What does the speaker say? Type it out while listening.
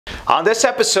On this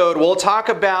episode, we'll talk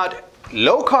about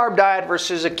low carb diet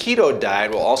versus a keto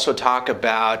diet. We'll also talk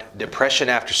about depression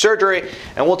after surgery,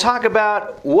 and we'll talk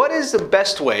about what is the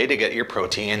best way to get your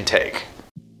protein intake.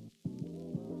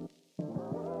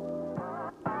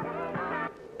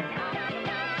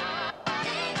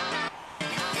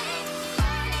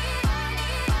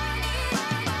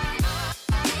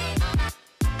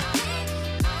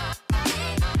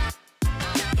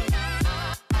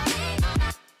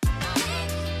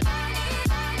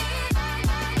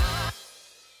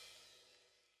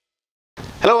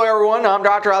 Hello everyone, I'm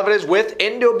Dr. Alvarez with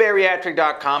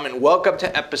Endobariatric.com and welcome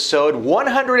to episode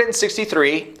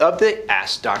 163 of the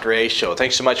Ask Dr. A show.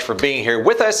 Thanks so much for being here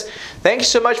with us. Thanks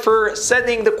so much for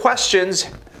sending the questions.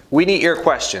 We need your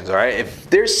questions, all right?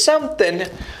 If there's something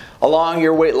along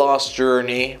your weight loss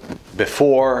journey,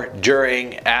 before,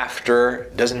 during,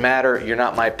 after, doesn't matter, you're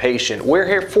not my patient, we're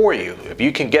here for you. If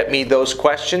you can get me those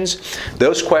questions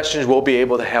will be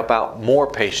able to help out more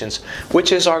patients,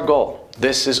 which is our goal.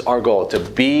 This is our goal, to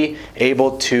be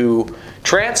able to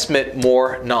transmit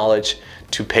more knowledge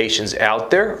to patients out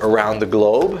there around the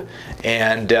globe,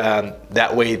 and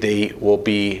that way they will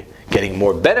be getting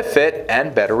more benefit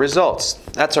and better results.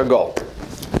 That's our goal.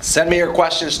 Send me your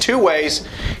questions two ways,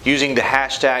 using the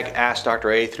hashtag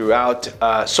AskDrA throughout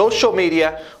social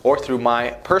media or through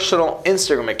my personal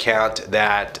Instagram account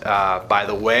that, by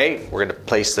the way, we're going to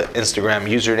place the Instagram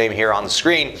username here on the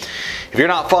screen. If you're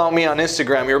not following me on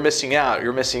Instagram, you're missing out.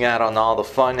 You're missing out on all the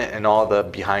fun and all the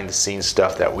behind-the-scenes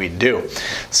stuff that we do.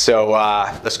 So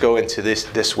let's go into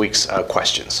this week's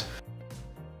questions.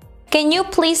 Can you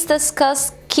please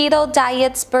discuss keto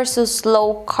diets versus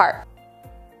low carb?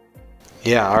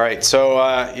 Yeah, all right. So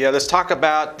let's talk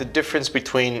about the difference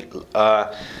between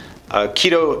a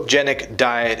ketogenic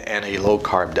diet and a low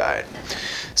carb diet.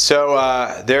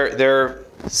 So they're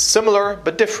similar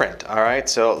but different. All right.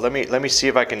 So let me see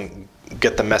if I can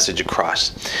get the message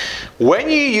across. When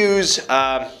you use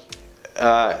a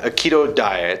keto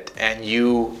diet and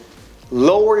you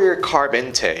lower your carb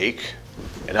intake,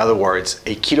 in other words,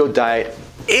 a keto diet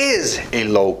is a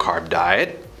low carb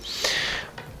diet.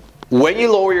 When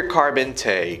you lower your carb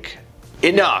intake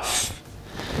enough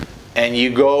and you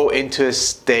go into a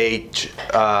state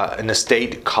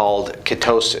called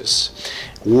ketosis,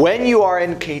 when you are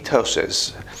in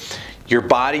ketosis, your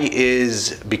body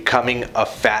is becoming a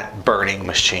fat burning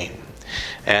machine.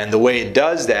 And the way it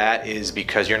does that is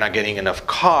because you're not getting enough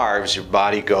carbs, your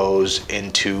body goes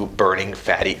into burning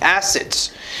fatty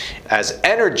acids as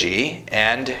energy,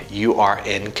 and you are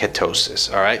in ketosis.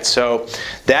 All right, so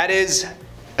that is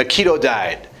a keto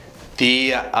diet.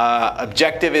 The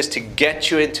objective is to get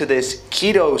you into this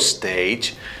keto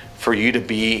stage for you to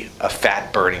be a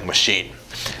fat burning machine.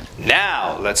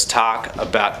 Now let's talk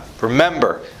about,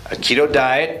 remember, a keto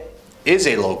diet is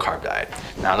a low carb diet.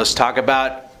 Now let's talk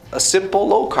about a simple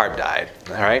low carb diet.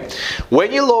 All right,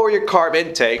 when you lower your carb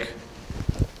intake,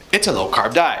 it's a low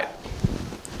carb diet.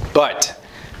 But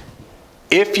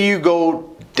if you go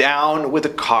down with the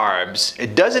carbs,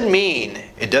 it doesn't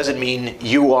mean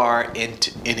you are in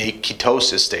a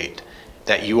ketosis state,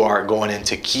 that you are going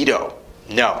into keto.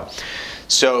 No.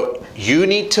 So you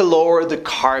need to lower the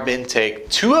carb intake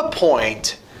to a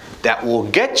point that will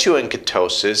get you in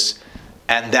ketosis,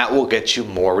 and that will get you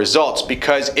more results.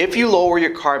 Because if you lower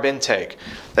your carb intake,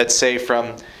 let's say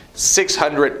from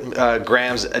 600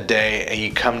 grams a day and you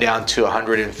come down to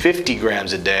 150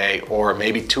 grams a day, or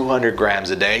maybe 200 grams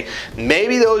a day,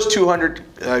 maybe those 200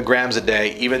 grams a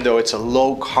day, even though it's a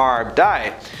low carb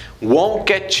diet, won't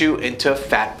get you into a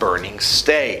fat burning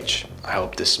stage. I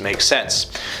hope this makes sense.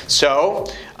 So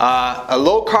a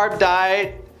low carb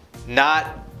diet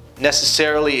not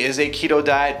necessarily is a keto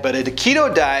diet, but a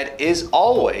keto diet is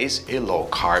always a low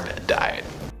carb diet.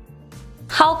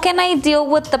 How can I deal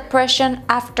with depression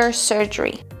after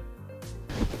surgery?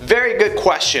 Very good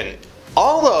question.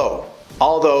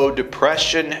 Although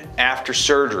depression after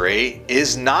surgery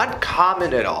is not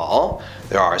common at all,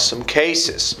 there are some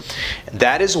cases.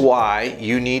 That is why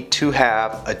you need to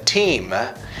have a team,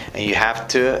 and you have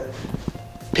to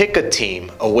pick a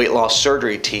team, a weight loss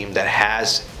surgery team that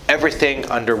has everything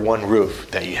under one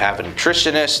roof, that you have a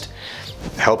nutritionist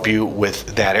help you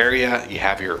with that area, you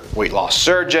have your weight loss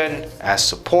surgeon as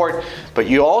support, but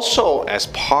you also, as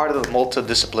part of the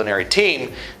multidisciplinary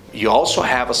team, you also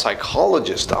have a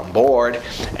psychologist on board,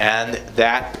 and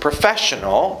that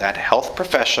professional, that health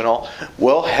professional,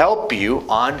 will help you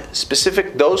on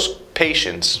specifically those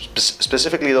patients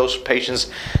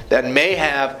that may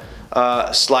have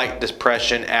slight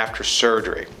depression after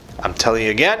surgery. I'm telling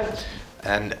you again,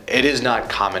 and it is not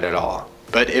common at all.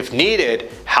 But if needed,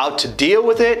 how to deal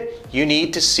with it, you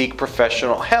need to seek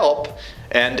professional help.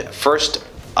 And first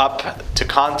up to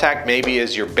contact maybe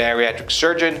is your bariatric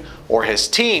surgeon or his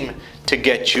team to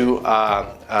get you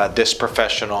this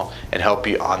professional and help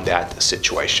you on that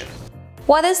situation.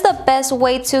 What is the best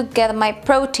way to get my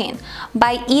protein?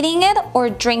 By eating it or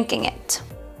drinking it?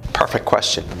 Perfect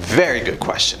question. Very good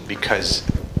question, because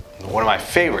one of my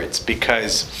favorites,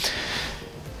 because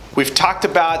we've talked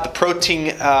about the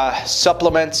protein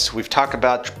supplements, we've talked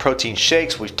about protein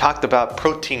shakes, we've talked about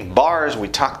protein bars, we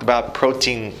talked about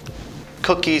protein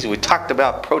cookies, we talked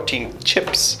about protein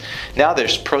chips. Now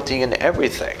there's protein in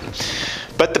everything.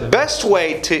 But the best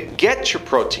way to get your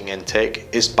protein intake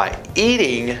is by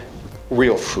eating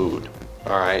real food.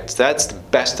 All right, so that's the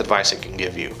best advice I can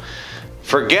give you.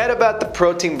 Forget about the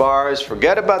protein bars,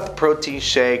 forget about the protein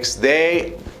shakes.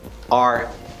 They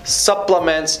are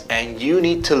supplements and you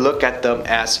need to look at them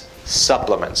as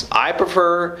supplements. I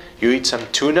prefer you eat some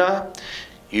tuna,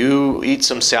 you eat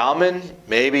some salmon,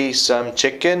 maybe some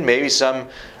chicken, maybe some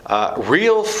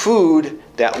real food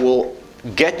that will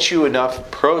get you enough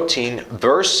protein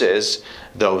versus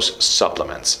those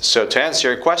supplements. So to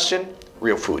answer your question,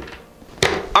 real food.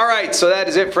 All right, so that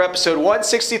is it for episode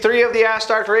 163 of the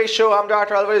AskDrA show. I'm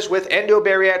Dr. Alvarez with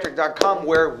Endobariatric.com,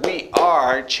 where we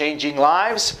are changing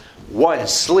lives one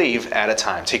sleeve at a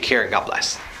time. Take care and God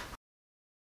bless.